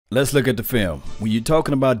Let's look at the film. When you're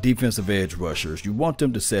talking about defensive edge rushers, you want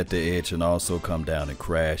them to set the edge and also come down and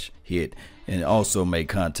crash, hit, and also make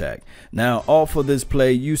contact. Now, off of this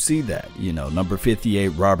play, you see that. Number 58,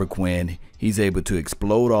 Robert Quinn, he's able to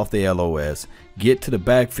explode off the LOS, get to the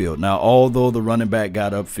backfield. Now, although the running back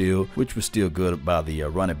got upfield, which was still good by the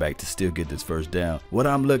running back to still get this first down, what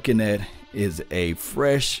I'm looking at is a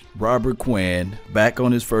fresh Robert Quinn back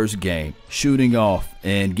on his first game, shooting off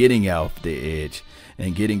and getting off the edge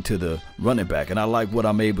and getting to the running back. And I like what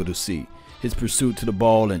I'm able to see. His pursuit to the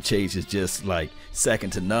ball and chase is just like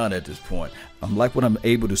second to none at this point. I like what I'm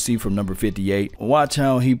able to see from number 58. Watch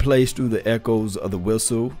how he plays through the echoes of the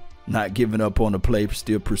whistle, not giving up on the play,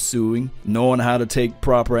 still pursuing, knowing how to take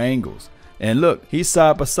proper angles. And look, he's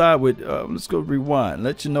side by side with, let's go rewind,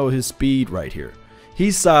 let you know his speed right here.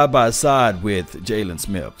 He's side by side with Jalen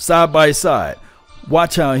Smith, side by side.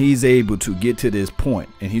 Watch how he's able to get to this point,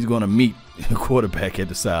 and he's going to meet the quarterback at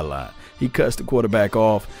the sideline. He cuts the quarterback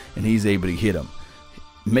off, and he's able to hit him.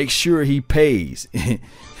 Make sure he pays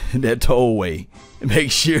that tollway.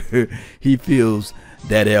 Make sure he feels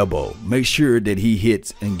that elbow. Make sure that he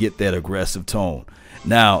hits and get that aggressive tone.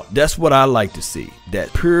 Now, that's what I like to see,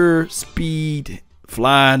 that pure speed,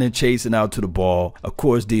 flying and chasing out to the ball. Of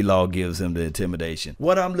course, D-Law gives him the intimidation.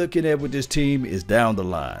 What I'm looking at with this team is down the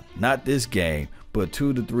line, not this game, but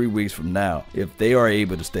 2 to 3 weeks from now, if they are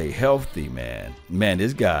able to stay healthy, man,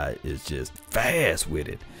 this guy is just fast with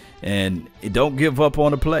it. And don't give up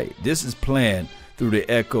on the play. This is playing through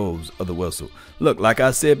the echoes of the whistle. Look, like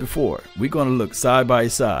I said before, we're going to look side by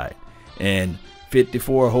side. And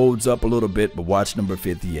 54 holds up a little bit, but watch number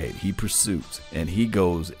 58. He pursues, and he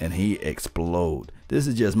goes, and he explodes. This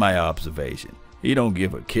is just my observation. He don't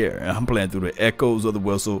give a care. I'm playing through the echoes of the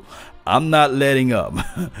whistle. I'm not letting up.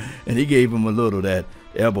 And he gave him a little of that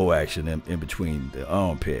elbow action in between the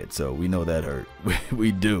armpit. So we know that hurt.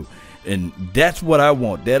 We do. And that's what I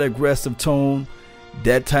want. That aggressive tone,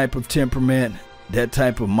 that type of temperament, that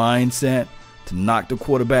type of mindset to knock the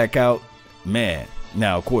quarterback out. Man.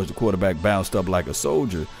 Now, of course, the quarterback bounced up like a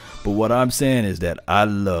soldier. But what I'm saying is that I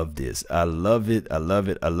love this. I love it. I love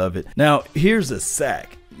it. I love it. Now, here's a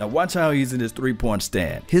sack. Now watch how he's in his three-point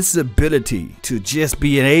stand. His ability to just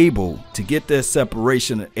being able to get that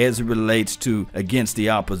separation as it relates to against the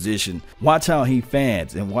opposition. Watch how he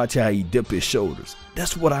fans and watch how he dip his shoulders.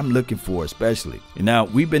 That's what I'm looking for especially. And now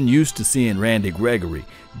we've been used to seeing Randy Gregory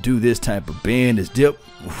do this type of bend, his dip.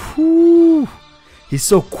 Whew. He's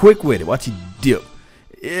so quick with it. Watch he dip.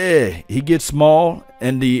 Yeah, he gets small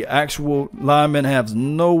and the actual lineman has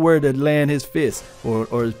nowhere to land his fist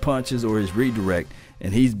or his punches or his redirect.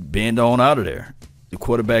 And he's bent on out of there. The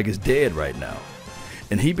quarterback is dead right now.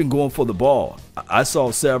 And he's been going for the ball. I saw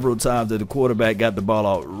several times that the quarterback got the ball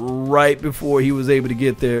out right before he was able to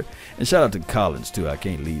get there. And shout out to Collins, too. I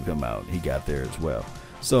can't leave him out. He got there as well.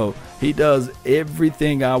 So he does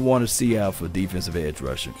everything I want to see out for defensive edge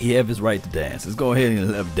rusher. He have his right to dance. Let's go ahead and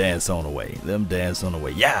let him dance on the way. Let him dance on the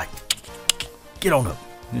way. Yeah. Get on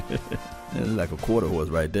him. That's like a quarter horse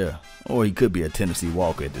right there. Or he could be a Tennessee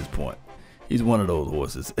Walker at this point. He's one of those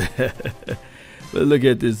horses. Let's look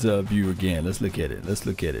at this view again. Let's look at it. Let's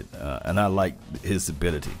look at it. And I like his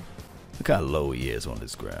ability. Look how low he is on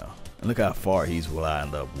this ground. And look how far he's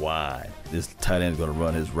lined up wide. This tight end is going to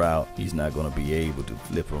run his route. He's not going to be able to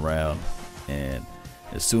flip around. And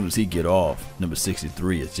as soon as he get off, number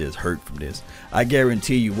 63 is just hurt from this. I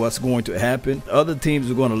guarantee you what's going to happen. Other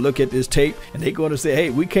teams are going to look at this tape and they're going to say, hey,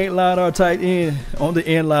 we can't line our tight end on the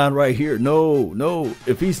end line right here. No, no.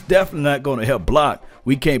 If he's definitely not going to help block,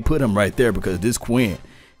 we can't put him right there because this Quinn,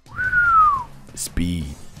 speed.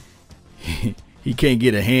 He can't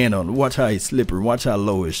get a hand on him. Watch how he's slippery. Watch how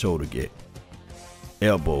low his shoulder get.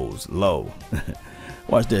 Elbows low.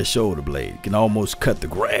 Watch that shoulder blade. Can almost cut the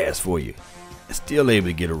grass for you. Still able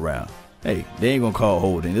to get around. Hey, they ain't gonna call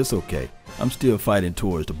holding. It's okay. I'm still fighting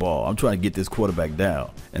towards the ball. I'm trying to get this quarterback down.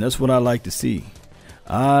 And that's what I like to see.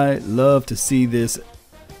 I love to see this.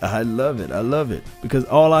 I love it. I love it. Because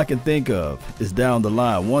all I can think of is down the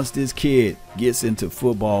line. Once this kid gets into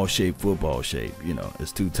football shape, you know,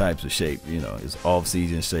 it's two types of shape. You know, it's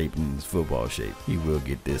off-season shape and it's football shape. He will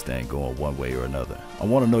get this thing going one way or another. I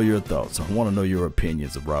want to know your thoughts. I want to know your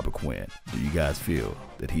opinions of Robert Quinn. Do you guys feel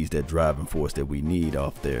that he's that driving force that we need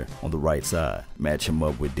off there on the right side? Match him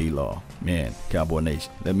up with D-Law. Man, Cowboy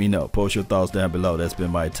Nation, let me know. Post your thoughts down below. That's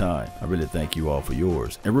been my time. I really thank you all for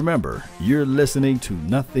yours. And remember, you're listening to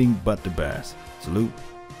nothing but the best. Salute.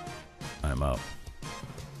 I'm out.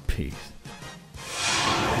 Peace.